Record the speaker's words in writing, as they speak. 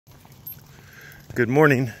Good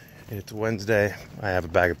morning. It's Wednesday. I have a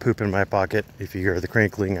bag of poop in my pocket. If you hear the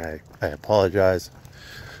crinkling, I apologize.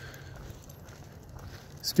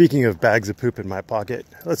 Speaking of bags of poop in my pocket,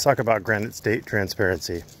 let's talk about Granite State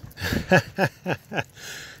transparency.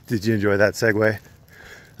 Did you enjoy that segue?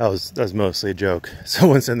 That was mostly a joke.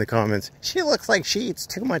 Someone said in the comments, she looks like she eats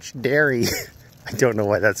too much dairy. I don't know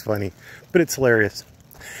why that's funny, but it's hilarious.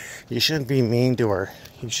 You shouldn't be mean to her.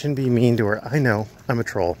 You shouldn't be mean to her. I know, I'm a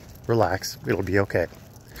troll. Relax, it'll be okay.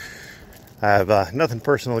 I have nothing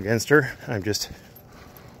personal against her. I'm just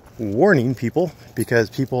warning people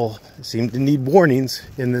because people seem to need warnings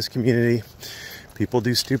in this community. People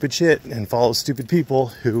do stupid shit and follow stupid people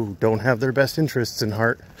who don't have their best interests in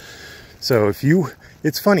heart. So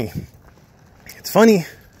it's funny. It's funny.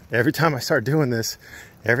 Every time I start doing this,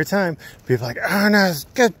 every time people are like, oh no, it's a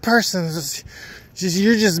good person.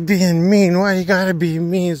 You're just being mean. Why you gotta be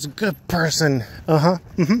mean? It's a good person.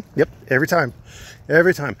 Yep. Every time.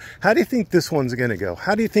 Every time. How do you think this one's gonna go?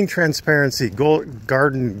 How do you think transparency,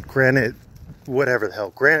 Granite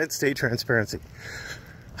State transparency?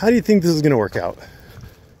 How do you think this is gonna work out?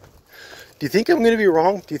 Do you think I'm gonna be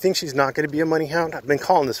wrong? Do you think she's not gonna be a money hound? I've been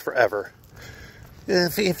calling this forever.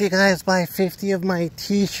 If you guys buy 50 of my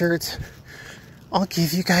t-shirts, I'll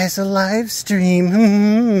give you guys a live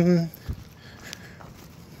stream.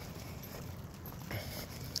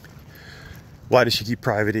 Why does she keep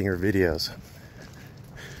privating her videos?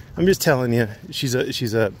 I'm just telling you, she's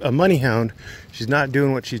a money hound. She's not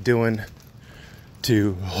doing what she's doing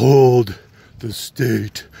to hold the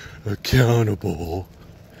state accountable.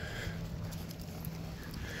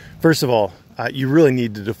 First of all, you really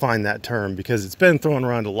need to define that term because it's been thrown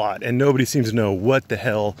around a lot and nobody seems to know what the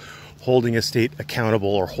hell holding a state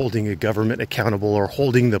accountable or holding a government accountable or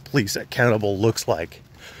holding the police accountable looks like.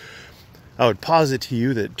 I would posit to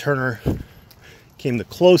you that Turner came the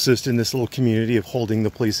closest in this little community of holding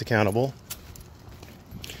the police accountable.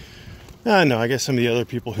 No, I guess some of the other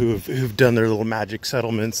people who've done their little magic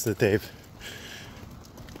settlements that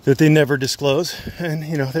they never disclose, and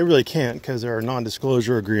you know they really can't because there are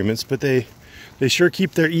non-disclosure agreements, but they sure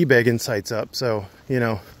keep their e-begging sites up, so you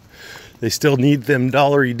know they still need them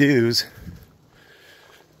dollary dues.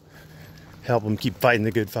 Help them keep fighting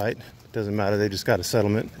the good fight. Doesn't matter, they just got a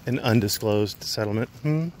settlement, an undisclosed settlement.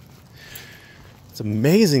 It's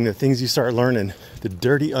amazing the things you start learning. The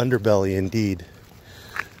dirty underbelly indeed.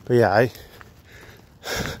 But yeah, I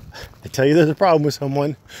tell you there's a problem with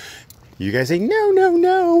someone. You guys say,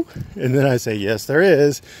 no. And then I say, yes, there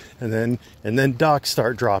is. And then docs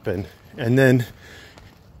start dropping. And then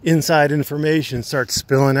inside information starts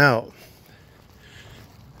spilling out.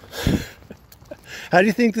 How do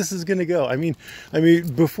you think this is going to go? I mean,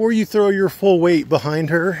 before you throw your full weight behind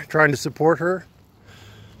her, trying to support her,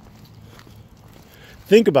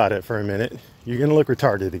 think about it for a minute. You're going to look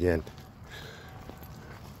retarded again.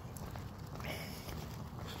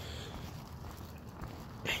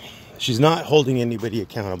 She's not holding anybody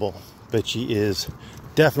accountable, but she is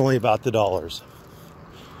definitely about the dollars.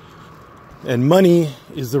 And money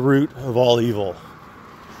is the root of all evil.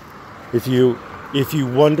 If you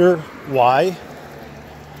wonder why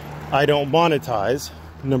I don't monetize,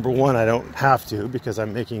 number one, I don't have to because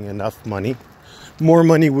I'm making enough money. More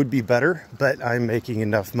money would be better, but I'm making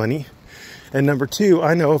enough money. And number two,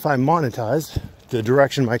 I know if I monetized, the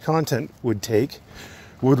direction my content would take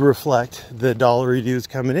would reflect the dollary dues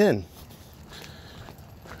coming in.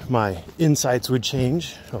 My insights would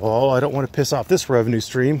change. Oh, I don't want to piss off this revenue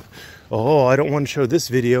stream. Oh, I don't want to show this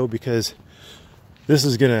video because this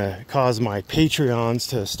is going to cause my Patreons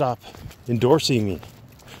to stop endorsing me.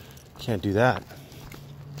 Can't do that.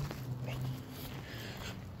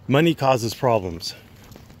 Money causes problems.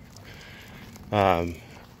 Earl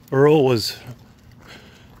was,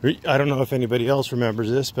 I don't know if anybody else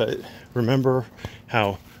remembers this, but remember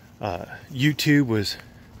how YouTube was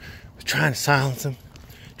trying to silence him,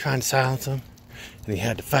 and he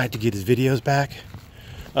had to fight to get his videos back.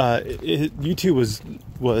 YouTube was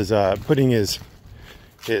putting his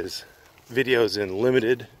videos in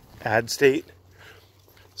limited ad state,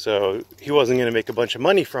 so he wasn't going to make a bunch of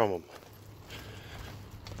money from them.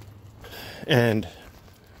 And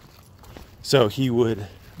so he would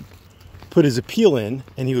put his appeal in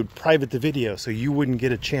and he would private the video so you wouldn't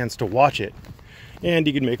get a chance to watch it. And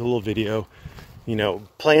he could make a little video, you know,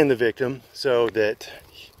 playing the victim so that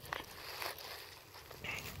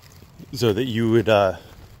you would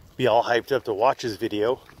be all hyped up to watch his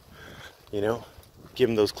video, you know, give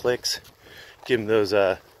him those clicks, give him those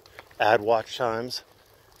ad watch times,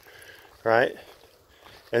 right?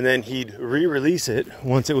 And then he'd re-release it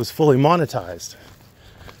once it was fully monetized.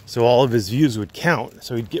 so all of his views would count,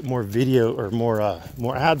 so he'd get more video or more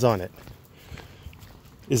ads on it.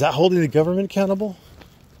 Is that holding the government accountable?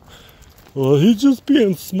 Well, he's just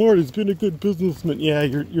being smart. He's been a good businessman. Yeah,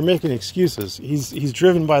 you're making excuses. He's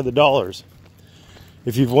driven by the dollars.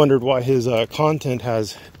 If you've wondered why his content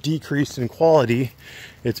has decreased in quality,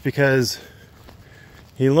 it's because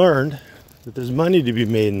he learned that there's money to be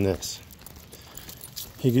made in this.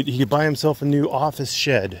 He could buy himself a new office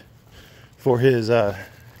shed for his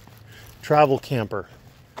travel camper.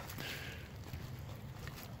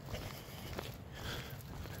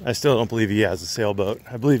 I still don't believe he has a sailboat.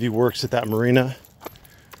 I believe he works at that marina.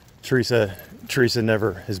 Teresa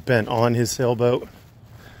never has been on his sailboat.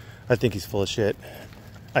 I think he's full of shit.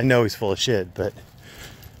 I know he's full of shit, but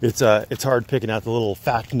it's hard picking out the little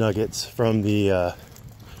fact nuggets from the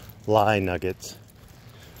lie nuggets.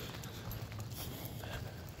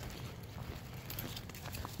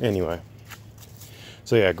 Anyway,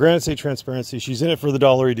 so yeah, granted state transparency. She's in it for the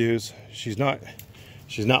dollary dues. She's not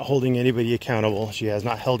holding anybody accountable. She has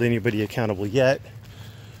not held anybody accountable yet.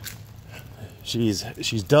 She's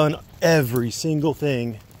done every single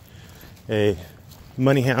thing a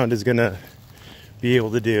money hound is gonna be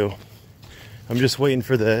able to do. I'm just waiting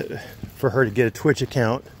for her to get a Twitch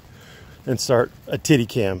account and start a titty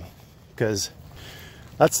cam, because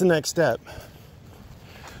that's the next step.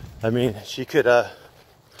 I mean, she could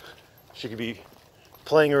be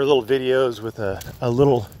playing her little videos with a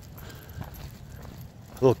little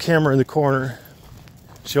camera in the corner,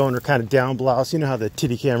 showing her kind of down blouse. You know how the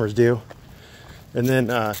titty cameras do. And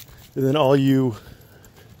then all you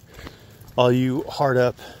hard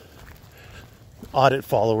up audit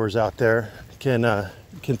followers out there can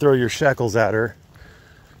throw your shekels at her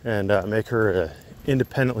and make her an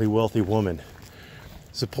independently wealthy woman.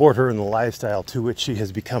 Support her in the lifestyle to which she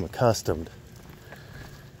has become accustomed.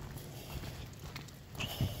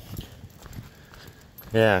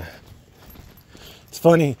 Yeah.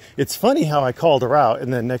 It's funny how I called her out,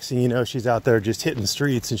 and then next thing you know, she's out there just hitting the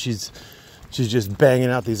streets, and she's just banging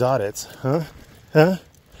out these audits. Huh?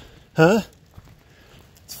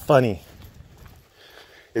 It's funny.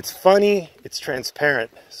 It's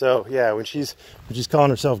transparent. So yeah, when she's calling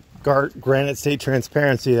herself Granite State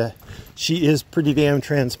Transparency, she is pretty damn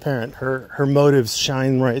transparent. Her motives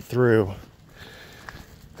shine right through.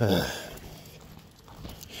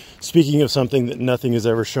 Speaking of something that nothing has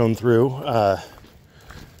ever shown through,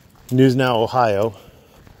 News Now Ohio.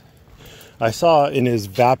 I saw in his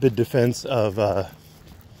vapid defense of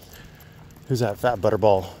who's that fat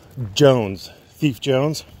butterball? Jones, Thief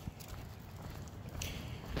Jones.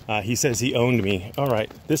 He says he owned me. All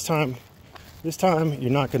right, this time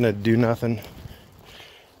you're not gonna do nothing.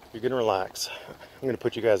 You're gonna relax. I'm gonna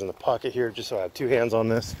put you guys in the pocket here just so I have two hands on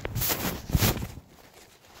this.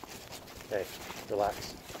 Hey,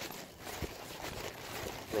 relax.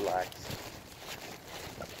 Relax.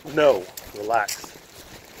 No, relax.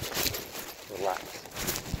 Relax.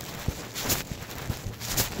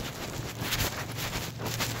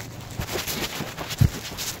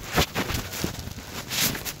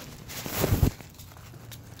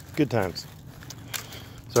 Good times.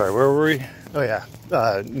 Sorry, where were we? Oh yeah,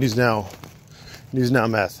 News Now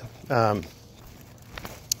meth.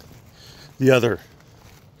 The other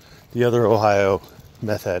Ohio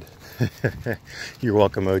meth head. You're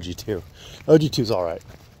welcome, OG2. OG2's all right.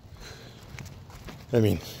 I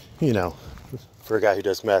mean, you know, for a guy who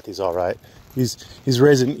does meth, he's all right. He's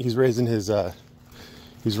raising his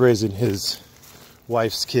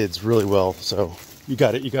wife's kids really well. So you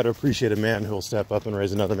got to appreciate a man who will step up and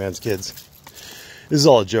raise another man's kids. This is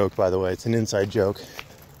all a joke, by the way. It's an inside joke.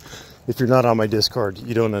 If you're not on my Discord,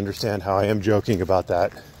 you don't understand how I am joking about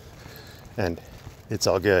that, and it's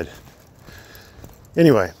all good.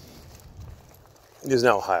 Anyway, News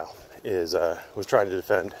Now Ohio was trying to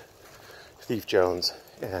defend Thief Jones,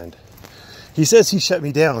 and he says he shut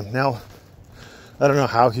me down. Now, I don't know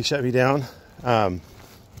how he shut me down.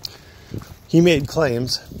 He made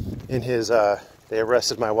claims in his, they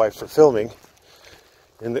arrested my wife for filming.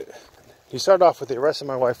 He started off with they arrested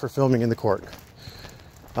my wife for filming in the court.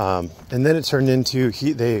 And then it turned into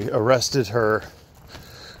they arrested her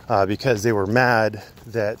because they were mad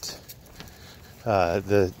that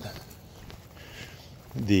the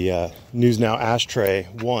News Now ashtray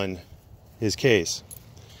won his case.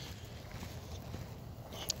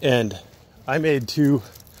 And I made two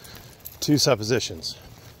suppositions,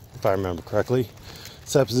 if I remember correctly.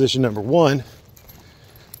 Supposition number one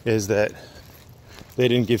is that they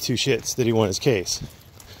didn't give two shits that he won his case.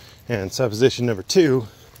 And supposition number two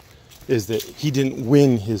is that he didn't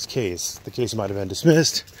win his case. The case might have been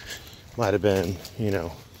dismissed, might have been,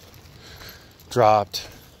 dropped,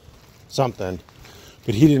 something,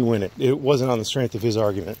 but he didn't win it. It wasn't on the strength of his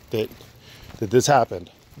argument that this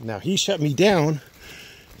happened. Now, he shut me down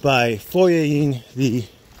by FOIAing the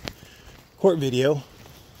courtroom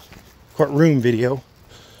video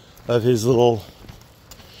of his little,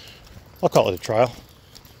 I'll call it a trial.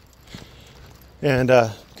 And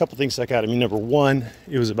a couple things stuck out at me. Number one,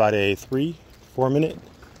 it was about a 4 minute,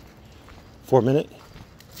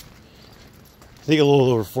 I think a little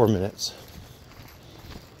over 4 minutes.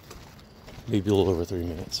 Maybe a little over 3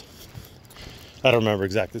 minutes. I don't remember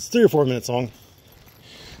exactly. It's 3 or 4 minutes long.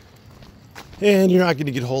 And you're not going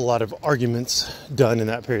to get a whole lot of arguments done in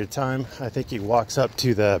that period of time. I think he walks up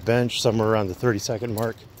to the bench somewhere around the 30-second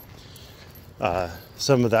mark.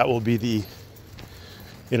 Some of that will be the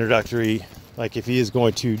introductory, like if he is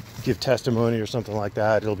going to give testimony or something like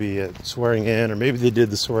that, it'll be a swearing in, or maybe they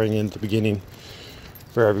did the swearing in at the beginning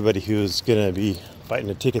for everybody who's going to be fighting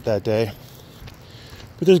a ticket that day.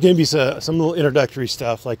 But there's going to be some little introductory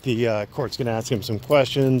stuff, like the court's going to ask him some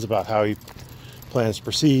questions about how he plans to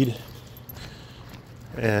proceed.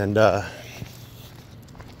 And,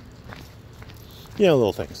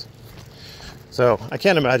 little things. So I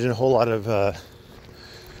can't imagine a whole lot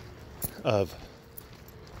of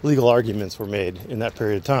legal arguments were made in that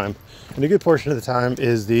period of time. And a good portion of the time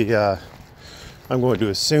is I'm going to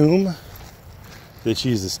assume that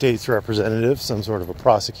she's the state's representative, some sort of a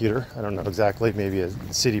prosecutor. I don't know exactly, maybe a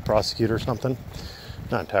city prosecutor or something.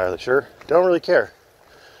 Not entirely sure. Don't really care.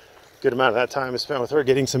 Good amount of that time is spent with her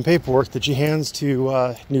getting some paperwork that she hands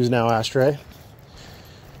to News Now Ashtray.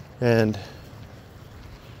 And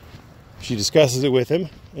she discusses it with him,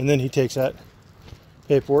 and then he takes that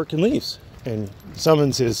paperwork and leaves and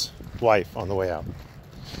summons his wife on the way out.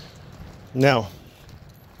 Now,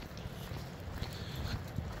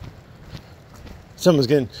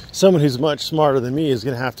 someone who's much smarter than me is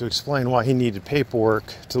going to have to explain why he needed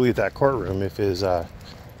paperwork to leave that courtroom if his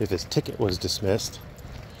ticket was dismissed.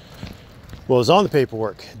 Well, it was on the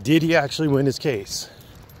paperwork. Did he actually win his case?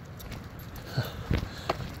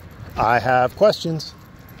 I have questions.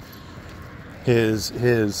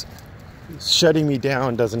 His shutting me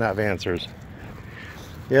down doesn't have answers.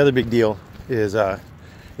 The other big deal is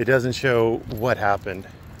it doesn't show what happened.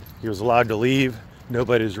 He was allowed to leave.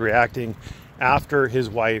 Nobody was reacting. After his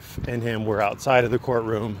wife and him were outside of the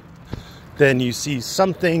courtroom, then you see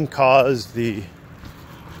something cause the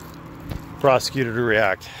prosecutor to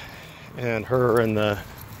react. And her and the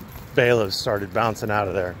bailiffs started bouncing out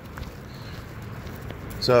of there.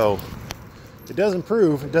 So it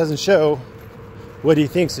doesn't show what he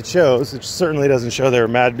thinks it shows. It certainly doesn't show they were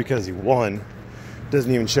mad because he won. It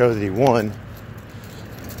doesn't even show that he won.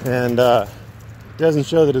 And it doesn't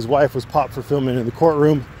show that his wife was popped for filming in the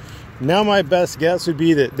courtroom. Now my best guess would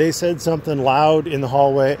be that they said something loud in the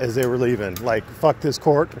hallway as they were leaving, like "fuck this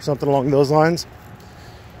court" or something along those lines.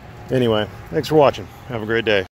 Anyway, thanks for watching. Have a great day.